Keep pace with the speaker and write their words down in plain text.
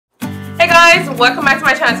Hi guys, welcome back to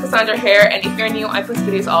my channel. It's Cassandra here, and if you're new, I post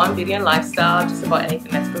videos all on beauty and lifestyle, just about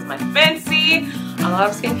anything that tickles my fancy. A lot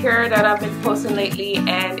of skincare that I've been posting lately,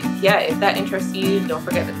 and yeah, if that interests you, don't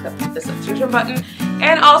forget to click the subscription button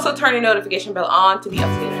and also turn your notification bell on to be up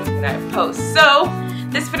to date on everything that I post. So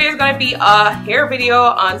this video is going to be a hair video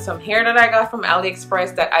on some hair that I got from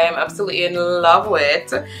Aliexpress that I am absolutely in love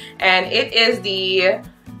with, and it is the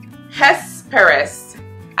Hesperis.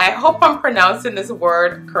 I hope I'm pronouncing this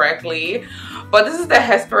word correctly, but this is the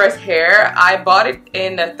Hesperis hair. I bought it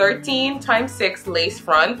in the 13x6 lace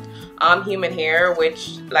front human hair,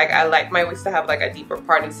 which I like my wigs to have like a deeper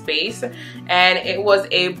parting space, and it was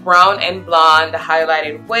a brown and blonde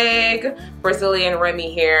highlighted wig, Brazilian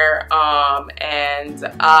Remy hair, and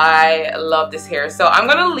I love this hair. So I'm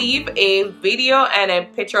gonna leave a video and a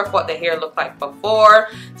picture of what the hair looked like before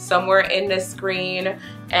somewhere in the screen.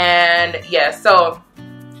 And yeah, so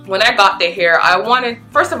when I got the hair,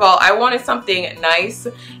 first of all, I wanted something nice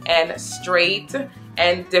and straight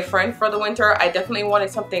and different for the winter. I definitely wanted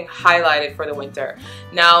something highlighted for the winter.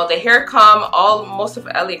 Now the hair most of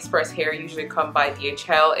Aliexpress hair usually come by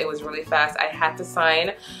DHL. It was really fast. I had to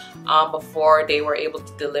sign before they were able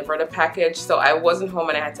to deliver the package, so I wasn't home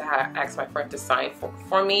and I had to ask my friend to sign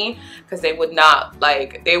for me, because they would not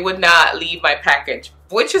leave my package,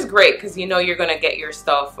 which is great because you know you're gonna get your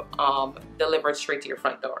stuff delivered straight to your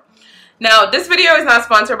front door. Now this video is not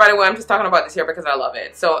sponsored, by the way. I'm just talking about this hair because I love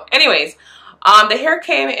it. So anyways, the hair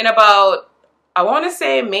came in about, I want to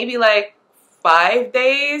say maybe like 5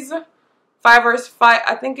 days.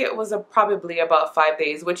 I think it was probably about 5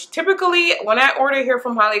 days, which typically when I order hair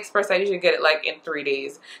from Aliexpress, I usually get it like in 3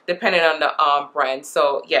 days, depending on the brand.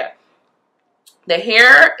 So yeah, the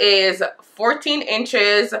hair is 14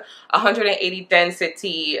 inches, 180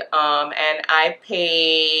 density, and I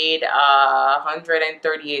paid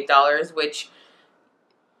 $138, which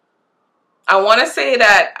I want to say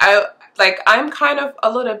that I'm kind of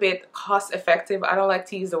a little bit cost effective. I don't like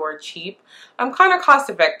to use the word cheap. I'm kind of cost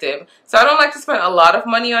effective, so I don't like to spend a lot of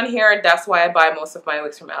money on hair. That's why I buy most of my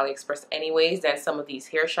wigs from Aliexpress anyways than some of these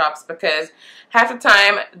hair shops, because half the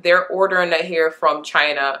time they're ordering the hair from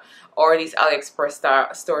China or these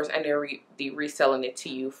Aliexpress stores, and they're reselling it to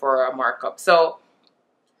you for a markup. So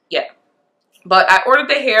yeah, but I ordered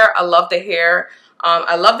the hair. I love the hair.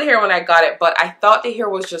 I loved the hair when I got it, but I thought the hair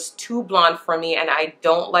was just too blonde for me, and I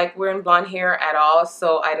don't like wearing blonde hair at all,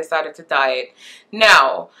 so I decided to dye it.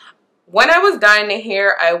 Now, when I was dyeing the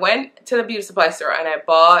hair, I went to the beauty supply store and I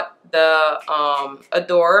bought the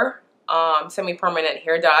Adore semi-permanent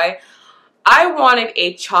hair dye. I wanted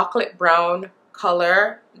a chocolate brown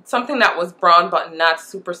color, something that was brown but not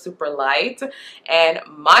super light, and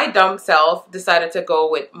my dumb self decided to go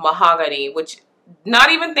with mahogany, which,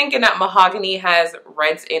 not even thinking that mahogany has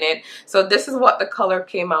reds in it. So this is what the color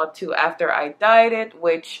came out to after I dyed it,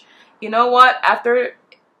 which, you know what, after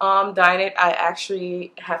dyeing it, I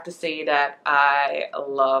actually have to say that I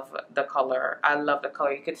love the color. I love the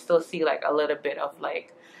color. You could still see like a little bit of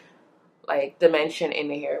like dimension in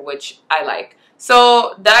the hair, which I like.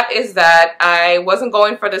 So that is that. I wasn't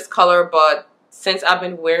going for this color, but since I've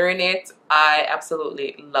been wearing it, I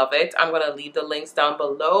absolutely love it. I'm gonna leave the links down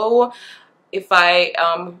below. If I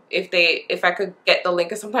could get the link,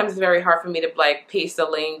 because sometimes it's very hard for me to like paste the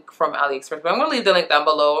link from Aliexpress, but I'm gonna leave the link down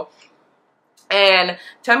below. And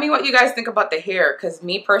tell me what you guys think about the hair, because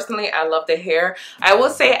me personally, I love the hair. I will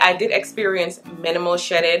say I did experience minimal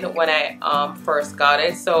shedding when I first got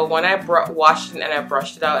it. So when I washed it and I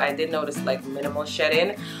brushed it out, I did notice like minimal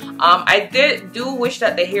shedding. I do wish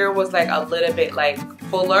that the hair was like a little bit like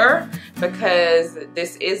fuller, because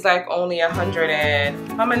this is like only 100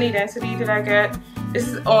 and how many density did I get? This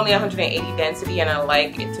is only 180 density, and I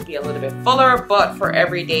like it to be a little bit fuller, but for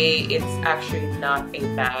every day, it's actually not a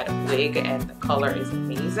bad wig, and the color is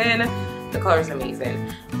amazing. The color is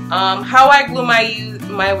amazing. How I glue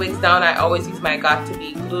my wigs down, I always use my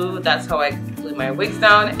Got2b glue. That's how I glue my wigs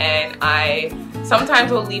down, and I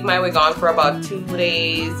sometimes will leave my wig on for about 2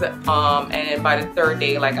 days, and then by the 3rd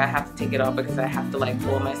day, like, I have to take it off because I have to like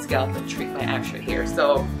pull my scalp and treat my actual hair.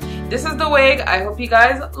 So this is the wig. I hope you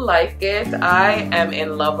guys like it. I am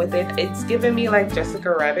in love with it. It's giving me like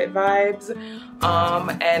Jessica Rabbit vibes,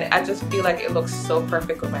 and I just feel like it looks so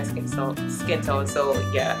perfect with my skin tone. So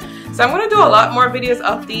yeah, so I'm gonna do a lot more videos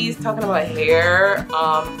of these talking about hair,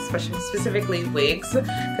 specifically wigs,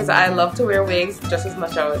 because I love to wear wigs just as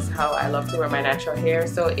much as how I love to wear my natural hair.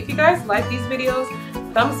 So if you guys like these videos,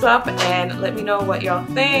 thumbs up and let me know what y'all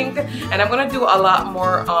think. And I'm gonna do a lot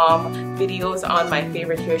more videos on my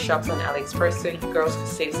favorite hair shops on Aliexpress, so you girls can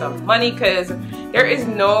save some money, because there is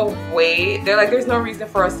no way, there's no reason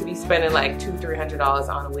for us to be spending like $200–300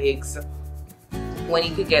 on wigs when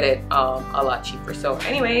you could get it a lot cheaper. So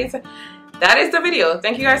anyways, that is the video.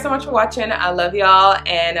 Thank you guys so much for watching. I love y'all,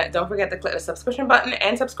 and don't forget to click the subscription button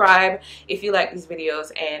and subscribe if you like these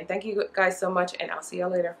videos. And thank you guys so much, and I'll see y'all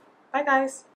later. Bye guys.